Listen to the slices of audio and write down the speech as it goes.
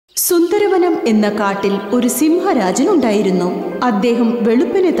സുന്ദരവനം എന്ന കാട്ടിൽ ഒരു സിംഹരാജൻ ഉണ്ടായിരുന്നു. അദ്ദേഹം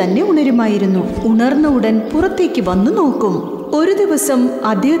വെളുപ്പിനെ തന്നെ ഉണരുമായിരുന്നു. ഉണർന്ന ഉടൻ പുറത്തേക്ക് വന്നു നോക്കും. ഒരു ദിവസം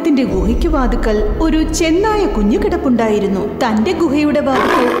അദ്ദേഹത്തിന്റെ ഗുഹയ്ക്ക് വാതുക്കൽ ഒരു ചെന്നായ കുഞ്ഞു കിടപ്പുണ്ടായിരുന്നു. തന്റെ ഗുഹയുടെ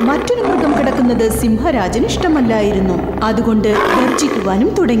വാതുക്കൽ മറ്റൊരു മൃഗം കിടക്കുന്നത് സിംഹരാജന് ഇഷ്ടമല്ലായിരുന്നു. അതുകൊണ്ട് ഗർജിക്കുവാനും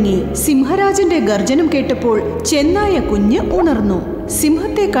തുടങ്ങി. സിംഹരാജന്റെ ഗർജനം കേട്ടപ്പോൾ ചെന്നായ കുഞ്ഞ് ഉണർന്നു.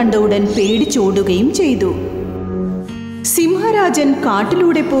 സിംഹത്തെ കണ്ട ഉടൻ പേടിച്ചോടുകയും ചെയ്തു. സിംഹരാജൻ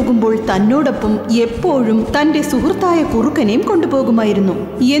കാട്ടിലൂടെ പോകുമ്പോൾ തന്നോടൊപ്പം എപ്പോഴും തന്റെ സുഹൃത്തായ കുറുക്കനെയും കൊണ്ടുപോകുമായിരുന്നു.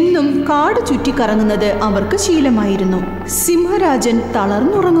 എന്നും കാട് ചുറ്റിക്കറങ്ങുന്നത് അവർക്ക് ശീലമായിരുന്നു. സിംഹരാജൻ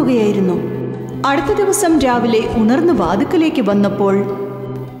തളർന്നുറങ്ങുകയായിരുന്നു. അടുത്ത ദിവസം രാവിലെ ഉണർന്ന് വാതുക്കലേക്ക് വന്നപ്പോൾ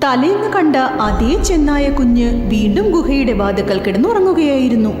തലേന്ന് കണ്ട അതേ ചെന്നായ കുഞ്ഞ് വീണ്ടും ഗുഹയുടെ വാതുക്കൽ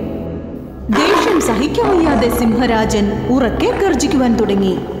കിടന്നുറങ്ങുകയായിരുന്നു. ദേഷ്യം സഹിക്കവയ്യാതെ സിംഹരാജൻ ഉറക്കെ ഗർജിക്കുവാൻ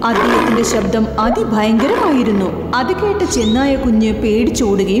തുടങ്ങി. അദ്ദേഹത്തിന്റെ ശബ്ദം അതിഭയങ്കരമായിരുന്നു. അത് കേട്ട് ചെന്നായ കുഞ്ഞ്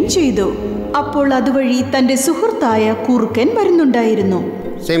പേടിച്ചോടുകയും ചെയ്തു. അപ്പോൾ അതുവഴി തന്റെ സുഹൃത്തായ കുറുക്കൻ വരുന്നുണ്ടായിരുന്നു.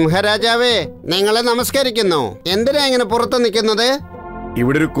 സിംഹരാജാവേ, നിങ്ങളെ നമസ്കരിക്കുന്നു. എന്തിനാ ഇങ്ങനെ പുറത്ത് നിൽക്കുന്നത്?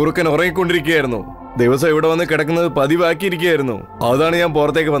 ഇവിടെ ഒരു കുറുക്കൻ ഉറങ്ങിക്കൊണ്ടിരിക്കുകയായിരുന്നു. ദിവസം ഇവിടെ വന്ന് കിടക്കുന്നത് പതിവാക്കിയിരിക്കുകയായിരുന്നു. അതാണ് ഞാൻ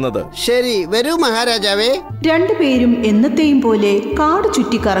പുറത്തേക്ക് വന്നത്. ശരി, വരൂ മഹാരാജാവേ. രണ്ടുപേരും എന്നത്തെയും പോലെ കാട്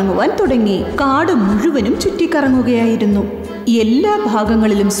ചുറ്റിക്കറങ്ങുവാൻ തുടങ്ങി. കാട് മുഴുവനും ചുറ്റിക്കറങ്ങുകയായിരുന്നു. എല്ലാ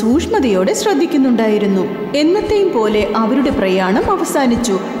ഭാഗങ്ങളിലും സൂക്ഷ്മതയോടെ ശ്രദ്ധിക്കുന്നുണ്ടായിരുന്നു. എന്നത്തെയും പോലെ അവരുടെ പ്രയാണം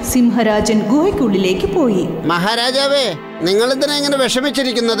അവസാനിച്ചു. സിംഹരാജൻ ഗുഹയ്ക്കുള്ളിലേക്ക് പോയി. മഹാരാജാവേ, നിങ്ങൾ എന്തിനാ ഇങ്ങനെ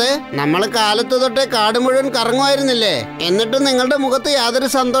വിഷമിച്ചിരിക്കുന്നത്? നമ്മൾ കാലത്ത് തൊട്ടേ കാട് മുഴുവൻ കറങ്ങുമായിരുന്നില്ലേ? എന്നിട്ടും നിങ്ങളുടെ മുഖത്ത് യാതൊരു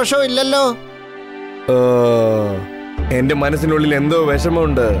സന്തോഷവും ഇല്ലല്ലോ. എന്റെ മനസ്സിനുള്ളിൽ എന്തോ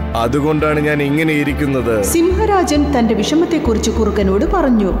വിഷമമുണ്ട്. അതുകൊണ്ടാണ് ഞാൻ ഇങ്ങനെ ഇരിക്കുന്നത്. സിംഹരാജൻ തന്റെ വിഷമത്തെക്കുറിച്ച് കുറുക്കനോട്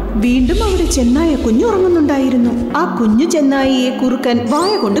പറഞ്ഞു. വീണ്ടും അവിടെ ചെന്നായ കുഞ്ഞു ഉറങ്ങുന്നുണ്ടായിരുന്നു. ആ കുഞ്ഞു ചെന്നായിയെ കുറുക്കൻ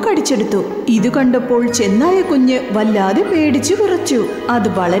വായ കൊണ്ട് കടിച്ചെടുത്തു. ഇത് കണ്ടപ്പോൾ ചെന്നായ കുഞ്ഞ് വല്ലാതെ പേടിച്ചു വിറച്ചു. അത്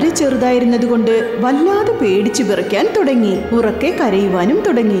വളരെ ചെറുതായിരുന്നതുകൊണ്ട് വല്ലാതെ പേടിച്ചു വിറയ്ക്കാൻ തുടങ്ങി. ഉറക്കെ കരയുവാനും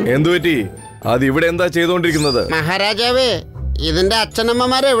തുടങ്ങി. എന്തുപറ്റി? അത് ഇവിടെ എന്താ ചെയ്തോണ്ടിരിക്കുന്നത്? മഹാരാജാവേ, ഇതിന്റെ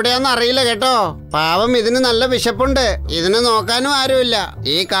അച്ഛനമ്മമാരെ എവിടെയാന്ന് അറിയില്ല കേട്ടോ. പാവം, ഇതിന് നല്ല വിശപ്പുണ്ട്. ഇതിനെ നോക്കാനും ആരുമില്ല.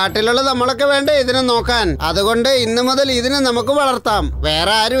 ഈ കാട്ടിലുള്ള നമ്മളൊക്കെ വേണ്ടേ ഇതിനെ നോക്കാൻ? അതുകൊണ്ട് ഇന്നു മുതൽ ഇതിനെ നമുക്ക് വളർത്താം.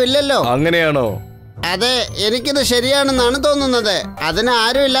 വേറെ ആരും ഇല്ലല്ലോ. അങ്ങനെയാണോ? അതെ, എനിക്കിത് ശരിയാണെന്നാണ് തോന്നുന്നത്. അതിന്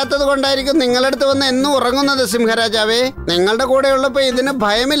ആരും ഇല്ലാത്തത് കൊണ്ടായിരിക്കും നിങ്ങളടുത്ത് വന്ന് എന്നും ഉറങ്ങുന്നത്. സിംഹരാജാവേ, നിങ്ങളുടെ കൂടെ ഉള്ളപ്പോ ഇതിന്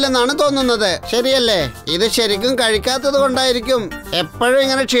ഭയമില്ലെന്നാണ് തോന്നുന്നത്. ശരിയല്ലേ? ഇത് ശരിക്കും കഴിക്കാത്തത് കൊണ്ടായിരിക്കും എപ്പോഴും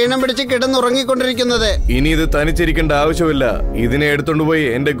ഇങ്ങനെ ക്ഷീണം പിടിച്ച് കിടന്നുറങ്ങിക്കൊണ്ടിരിക്കുന്നത്. ഇനി ഇത് തനിച്ചിരിക്കേണ്ട ആവശ്യമില്ല. ഇതിനെ എടുത്തോണ്ടുപോയി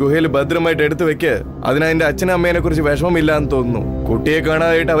എന്റെ ഗുഹയിൽ ഭദ്രമായിട്ട് എടുത്തു വെക്ക്. അതിന് എന്റെ അച്ഛനും അമ്മേനെ കുറിച്ച് വിഷമമില്ലാന്ന് തോന്നുന്നു. കുട്ടിയെ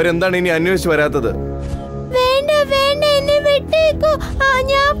കാണാതായിട്ട് അവരെന്താണ് ഇനി അന്വേഷിച്ച് വരാത്തത്? വേണ്ട വേണ്ട, എന്നെ വിട്ടേക്കൂ.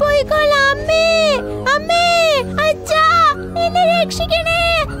 ഞാൻ പോയിക്കോളാം. അമ്മേ, അമ്മേ, അച്ഛാ, എന്നെ രക്ഷിക്കണേ.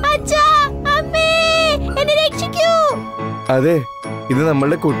 അച്ഛാ, അമ്മേ, എന്നെ രക്ഷിക്കൂ. അതെ, ഇത്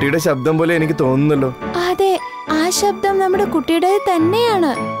നമ്മളുടെ കുട്ടിയുടെ ശബ്ദം പോലെ എനിക്ക് തോന്നുന്നല്ലോ. അതെ, ആ ശബ്ദം നമ്മുടെ കുട്ടിയുടെ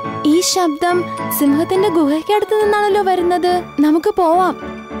തന്നെയാണ്. ഈ ശബ്ദം സിംഹത്തിന്റെ ഗുഹയ്ക്കടുത്ത് നിന്നാണല്ലോ വരുന്നത്. നമുക്ക് പോവാം.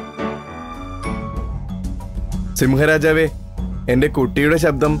 സിംഹരാജാവേ, എന്റെ കുട്ടിയുടെ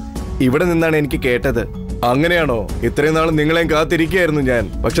ശബ്ദം ഇവിടെ നിന്നാണ് എനിക്ക് കേട്ടത്. അങ്ങനെയാണോ? ഇത്രയും നാൾ നിങ്ങളെയും കാത്തിരിക്കുകയായിരുന്നു ഞാൻ.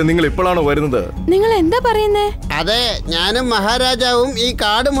 പക്ഷെ നിങ്ങൾ ഇപ്പോഴാണോ വരുന്നത്? നിങ്ങൾ എന്താ പറയുന്നേ? അതെ, ഞാനും മഹാരാജാവും ഈ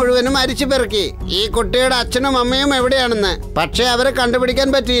കാട് മുഴുവനും അരിച്ചു പെറുക്കി ഈ കുട്ടിയുടെ അച്ഛനും അമ്മയും എവിടെയാണെന്ന്. പക്ഷെ അവരെ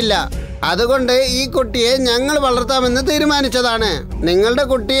കണ്ടുപിടിക്കാൻ പറ്റിയില്ല. അതുകൊണ്ട് ഈ കുട്ടിയെ ഞങ്ങൾ വളർത്താമെന്ന് തീരുമാനിച്ചതാണ്. നിങ്ങളുടെ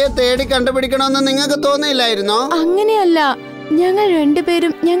കുട്ടിയെ തേടി കണ്ടുപിടിക്കണമെന്ന് നിങ്ങൾക്ക് തോന്നിയില്ലായിരുന്നോ? അങ്ങനെയല്ല, ഞങ്ങൾ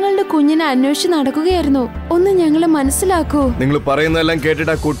രണ്ടുപേരും ഞങ്ങളുടെ കുഞ്ഞിനെ അന്വേഷിച്ച് നടക്കുകയായിരുന്നു. ഒന്ന് ഞങ്ങളെ മനസ്സിലാക്കൂ. നിങ്ങൾ പറയുന്നതെല്ലാം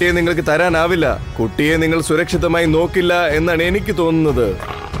കേട്ടിട്ട് ആ കുട്ടിയെ നിങ്ങൾക്ക് തരാനാവില്ല. കുട്ടിയെ നിങ്ങൾ സുരക്ഷിതമായി നോക്കില്ല എന്നാണ് എനിക്ക് തോന്നുന്നത്.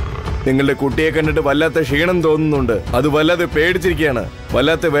 നിങ്ങളുടെ കുട്ടിയെ കണ്ടിട്ട് വല്ലാത്ത ക്ഷീണം തോന്നുന്നുണ്ട്. അത് വല്ലാതെ പേടിച്ചിരിക്കുകയാണ്.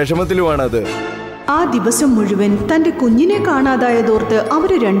 വല്ലാത്ത വിഷമത്തിലുമാണ് അത്. ആ ദിവസം മുഴുവൻ തന്റെ കുഞ്ഞിനെ കാണാതായതോർത്ത്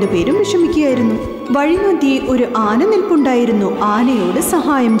അവര് രണ്ടുപേരും വിഷമിക്കുകയായിരുന്നു. വഴിമധ്യേ ഒരു ആന നിൽപ്പുണ്ടായിരുന്നു. ആനയോട്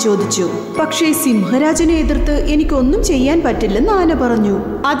സഹായം ചോദിച്ചു. പക്ഷേ സിംഹരാജനെ എതിർത്ത് എനിക്കൊന്നും ചെയ്യാൻ പറ്റില്ലെന്ന് ആന പറഞ്ഞു.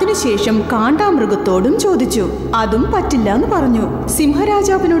 അതിനുശേഷം കാണ്ടാമൃഗത്തോടും ചോദിച്ചു. അതും പറ്റില്ല എന്ന് പറഞ്ഞു.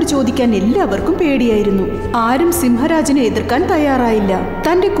 സിംഹരാജാവിനോട് ചോദിക്കാൻ എല്ലാവർക്കും പേടിയായിരുന്നു. ആരും സിംഹരാജനെ എതിർക്കാൻ തയ്യാറായില്ല.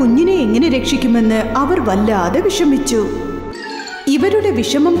 തന്റെ കുഞ്ഞിനെ എങ്ങനെ രക്ഷിക്കുമെന്ന് അവർ വല്ലാതെ വിഷമിച്ചു. ഇവരുടെ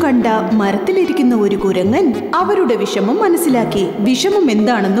വിഷമം കണ്ട മരത്തിലിരിക്കുന്ന ഒരു കുരങ്ങൻ അവരുടെ വിഷമം മനസ്സിലാക്കി. വിഷമം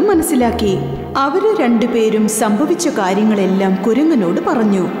എന്താണെന്നും മനസ്സിലാക്കി. അവര് രണ്ടുപേരും സംഭവിച്ച കാര്യങ്ങളെല്ലാം കുരങ്ങനോട്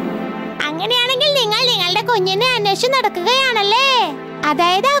പറഞ്ഞു. അങ്ങനെയാണെങ്കിൽ നിങ്ങൾ നിങ്ങളുടെ കുഞ്ഞിനെ അന്വേഷിച്ച് നടക്കുകയാണല്ലേ?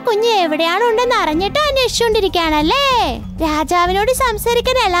 അതായത് ആ കുഞ്ഞ് എവിടെയാണുണ്ടെന്ന് അറിഞ്ഞിട്ട് അന്വേഷിച്ചുകൊണ്ടിരിക്കുകയാണല്ലേ? രാജാവിനോട്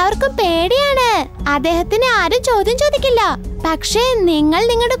സംസാരിക്കാൻ എല്ലാവർക്കും പേടിയാണ്. അദ്ദേഹത്തിന് ആരും ചോദ്യം ചോദിക്കില്ല. പക്ഷേ നിങ്ങൾ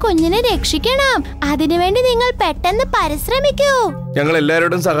നിങ്ങളുടെ കുഞ്ഞിനെ രക്ഷിക്കണം. അതിനുവേണ്ടി നിങ്ങൾ പെട്ടെന്ന് പരിശ്രമിക്കൂ. ഞങ്ങൾ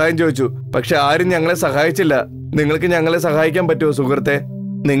എല്ലാവരോടും സഹായം ചോദിച്ചു. പക്ഷെ ആരും ഞങ്ങളെ സഹായിച്ചില്ല. നിങ്ങൾക്ക് ഞങ്ങളെ സഹായിക്കാൻ പറ്റുമോ സുഹൃത്തെ?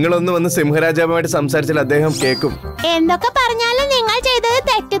 നിങ്ങളൊന്ന് വന്ന് സിംഹരാജാവുമായിട്ട് സംസാരിച്ചാൽ അദ്ദേഹം കേൾക്കും. എന്തൊക്കെ പറഞ്ഞാലും നിങ്ങൾ ചെയ്തത്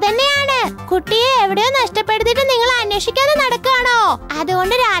തെറ്റ് തന്നെയാണ്. കുട്ടിയെ എവിടെയോ നഷ്ടപ്പെടുത്തിയിട്ട് നിങ്ങൾ അന്വേഷിക്കാതെ നടക്കുകയാണോ?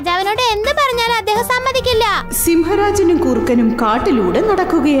 അതുകൊണ്ട് രാജാവിനോട് എന്ത് പറഞ്ഞാലും അദ്ദേഹം സമ്മതിക്കില്ല. സിംഹരാജനും കുറുക്കനും കാട്ടിലൂടെ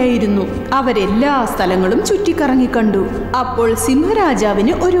നടക്കുകയായിരുന്നു. അവരെല്ലാ സ്ഥലങ്ങളും ചുറ്റിക്കറങ്ങി കണ്ടു. അപ്പോൾ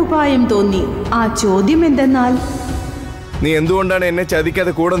സിംഹരാജാവിന് ഒരു ഉപായം തോന്നി. ആ ചോദ്യം എന്തെന്നാൽ, നീ എന്തുകൊണ്ടാണ് എന്നെ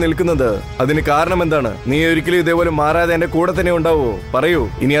ചതിക്കാതെ കൂടെ നിൽക്കുന്നത്? അതിന് കാരണം എന്താണ്? നീ ഒരിക്കലും ഇതേപോലെ മാറാതെ എന്റെ കൂടെ തന്നെ ഉണ്ടാവോ? പറയൂ.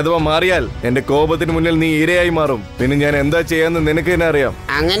 ഇനി അഥവാ മാറിയാൽ എന്റെ കോപത്തിന് മുന്നിൽ നീ ഇരയായി മാറും. പിന്നെ ഞാൻ എന്താ ചെയ്യാന്ന് നിനക്ക് തന്നെ അറിയാം.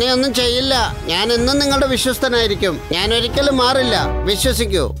 അങ്ങനെയൊന്നും ചെയ്യില്ല. ഞാൻ എന്നും നിങ്ങളുടെ വിശ്വസ്തനായിരിക്കും. ഞാൻ ഒരിക്കലും മാറില്ല.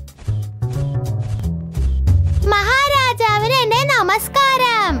 വിശ്വസിക്കൂ. മഹാരാജാവിന് എന്റെ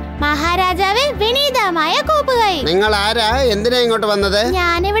നമസ്കാരം. മഹാരാജാവ് വിനീതമായ കൂപ്പുകൈ. നിങ്ങൾ ആരാ? എന്തിനാ ഇങ്ങോട്ട് വന്നത്?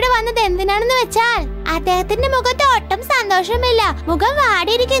 ഞാനിവിടെ വന്നത് എന്തിനാണെന്ന് വെച്ചാൽ അദ്ദേഹത്തിന്റെ മുഖത്ത് ഒട്ടും സന്തോഷമില്ല. മുഖം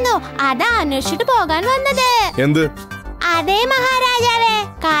വാടിയിരിക്കുന്നു. അതാ അന്വേഷിച്ചിട്ട് പോകാൻ വന്നത്. എന്ത്? അതേ മഹാരാജാവേ,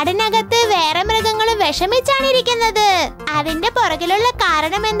 കാടിനകത്ത് വേറെ മൃഗങ്ങളും വിഷമിച്ചാണ് ഇരിക്കുന്നത്. അതിന്റെ പുറകിലുള്ള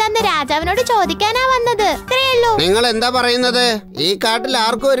കാരണം എന്താന്ന് രാജാവിനോട് ചോദിക്കാനാ വന്നത്. ഇത്രയുള്ളൂ. നിങ്ങൾ എന്താ പറയുന്നത്? ഈ കാട്ടിൽ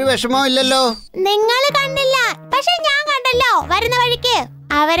ആർക്കും ഒരു വിഷമവും ഇല്ലല്ലോ. നിങ്ങൾ കണ്ടില്ല, പക്ഷെ ഞാൻ കണ്ടല്ലോ വരുന്ന വഴിക്ക്.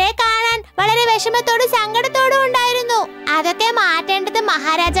 അവരെ കാണാൻ വളരെ വിഷമത്തോടും സങ്കടത്തോടും ഉണ്ടായിരുന്നു. അതൊക്കെ മാറ്റേണ്ടത്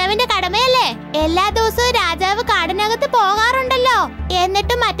മഹാരാജാവിന്റെ കടമയല്ലേ? എല്ലാ ദിവസവും രാജാവ് കാടിനകത്ത് പോകാറുണ്ടല്ലോ.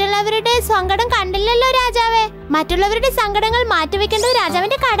 എന്നിട്ടും മറ്റുള്ളവരുടെ സങ്കടം കണ്ടില്ലല്ലോ രാജാവേ. മറ്റുള്ളവരുടെ സങ്കടങ്ങൾ മാറ്റിവെക്കേണ്ടത്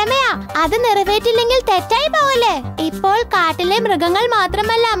രാജാവിന്റെ കടമയാ. അത് നിറവേറ്റില്ലെങ്കിൽ തെറ്റായി പോകല്ലേ? ഇപ്പോൾ കാട്ടിലെ മൃഗങ്ങൾ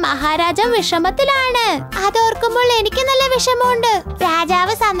മാത്രമല്ല, മഹാരാജാവ് വിഷമത്തിലാണ്. അതോർക്കുമ്പോൾ എനിക്ക് നല്ല വിഷമമുണ്ട്.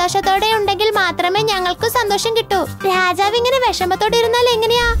 രാജാവ് സന്തോഷത്തോടെ ഉണ്ടെങ്കിൽ മാത്രമേ ഞങ്ങൾക്ക് സന്തോഷം കിട്ടൂ. രാജാവ് ഇങ്ങനെ വിഷമത്തോടെ ഇരുന്നാൽ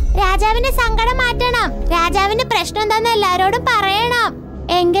എങ്ങനെയാ? രാജാവിന്റെ സങ്കടം മാറ്റണം. രാജാവിന്റെ പ്രശ്നം എന്താന്ന് എല്ലാരോടും പറയണം.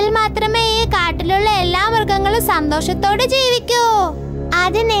 എങ്കിൽ മാത്രമേ ഈ കാട്ടിലുള്ള എല്ലാ മൃഗങ്ങളും സന്തോഷത്തോടെ ജീവിക്കൂ.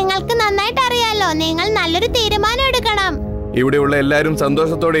 അത് നിങ്ങൾക്ക് നന്നായിട്ട് അറിയാലോ. നിങ്ങൾ നല്ലൊരു തീരുമാനം എടുക്കണം. ഇവിടെയുള്ള എല്ലാരും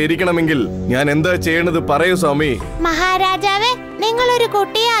സന്തോഷത്തോടെ ഇരിക്കണമെങ്കിൽ ഞാൻ എന്താ ചെയ്യേണ്ടത്? പറയൂ സ്വാമി. മഹാരാജാവേ, നിങ്ങൾ ഒരു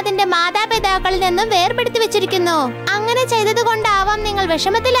കുട്ടിയെ അതിന്റെ മാതാപിതാക്കളിൽ നിന്നും വേർപെടുത്തി വെച്ചിരിക്കുന്നു. അങ്ങനെ ചെയ്തത് കൊണ്ടാവാം നിങ്ങൾ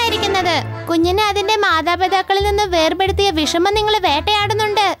വിഷമത്തിലായിരിക്കുന്നത്. കുഞ്ഞിനെ അതിന്റെ മാതാപിതാക്കളിൽ നിന്ന് വേർപെടുത്തിയ വിഷമം നിങ്ങൾ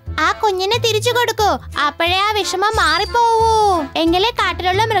വേട്ടയാടുന്നുണ്ട്. ആ കുഞ്ഞിനെ തിരിച്ചു കൊടുക്കൂ. അപ്പോഴേ ആ വിഷമം മാറിപ്പോവൂ. എങ്കിലേ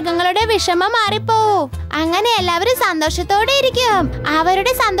കാട്ടിലുള്ള മൃഗങ്ങളുടെ വിഷമം മാറിപ്പോവൂ. അങ്ങനെ എല്ലാവരും സന്തോഷത്തോടെ ഇരിക്കും.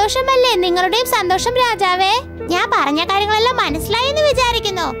 അവരുടെ സന്തോഷമല്ലേ നിങ്ങളുടെയും സന്തോഷം രാജാവേ. ഞാൻ പറഞ്ഞ കാര്യങ്ങളെല്ലാം മനസ്സിലായി എന്ന്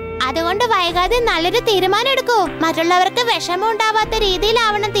വിചാരിക്കുന്നു. അതുകൊണ്ട് വൈകാതെ നല്ലൊരു തീരുമാനം എടുക്കൂ. മറ്റുള്ളവർക്ക് വിഷമം ഉണ്ടാവാത്ത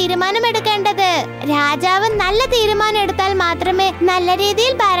രീതിയിലാവണം തീരുമാനം എടുക്കേണ്ടത്. രാജാവ് നല്ല തീരുമാനം എടുത്താൽ മാത്രമേ നല്ല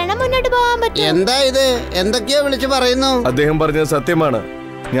രീതിയിൽ ഭരണം മുന്നോട്ട് പോകാൻ പറ്റൂ. എന്താ ഇത്? എന്തൊക്കെയോ വിളിച്ചു പറയുന്നു. അദ്ദേഹം പറഞ്ഞത് സത്യമാണ്.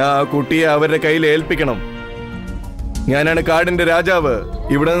 ഞാൻ ആ കുട്ടിയെ അവരുടെ കയ്യിൽ ഏൽപ്പിക്കണം. ഞാനാണ് കാടിന്റെ രാജാവ്.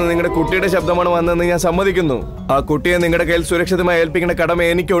 ഇവിടെ നിന്ന് നിങ്ങളുടെ കുട്ടിയുടെ ശബ്ദമാണ് വന്നതെന്ന് ഞാൻ സമ്മതിക്കുന്നു. ആ കുട്ടിയെ നിങ്ങളുടെ കയ്യിൽ സുരക്ഷിതമായി ഏൽപ്പിക്കേണ്ട കടമ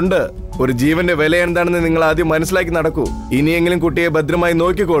എനിക്കുണ്ട്. ഒരു ജീവന്റെ വില എന്താണെന്ന് നിങ്ങൾ ആദ്യം മനസ്സിലാക്കി നടക്കൂ. ഇനിയെങ്കിലും കുട്ടിയെ ഭദ്രമായി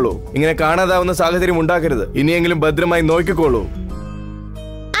നോക്കിക്കോളൂ. ഇങ്ങനെ കാണാതാവുന്ന സാഹചര്യം ഉണ്ടാക്കരുത്. ഇനിയെങ്കിലും ഭദ്രമായി നോക്കിക്കോളൂ.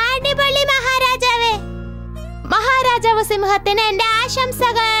 അടിപൊളി മഹാരാജാവേ. മഹാരാജാവ് സിംഹത്തിന് എന്റെ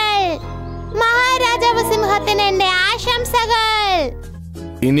ആശംസകൾ. മഹാരാജാവ് സിംഹത്തിന് എന്റെ ആശംസകൾ.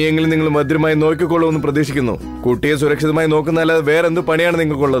 ഇനിയെങ്കിലും നിങ്ങൾ ഭദ്രമായി നോക്കിക്കോളൂ എന്ന് പ്രതീക്ഷിക്കുന്നു. കുട്ടിയെ സുരക്ഷിതമായി നോക്കുന്നതല്ലാതെ വേറെ എന്ത് പണിയാണ്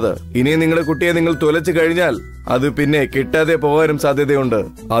നിങ്ങൾക്കുള്ളത്? ഇനിയും നിങ്ങളുടെ കുട്ടിയെ നിങ്ങൾ തുലച്ചു കഴിഞ്ഞാൽ അത് പിന്നെ കിട്ടാതെ പോകാനും സാധ്യതയുണ്ട്.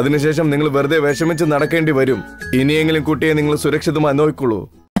 അതിനുശേഷം നിങ്ങൾ വെറുതെ വിഷമിച്ച് നടക്കേണ്ടി വരും. ഇനിയെങ്കിലും കുട്ടിയെ നിങ്ങൾ സുരക്ഷിതമായി നോക്കിക്കോളൂ.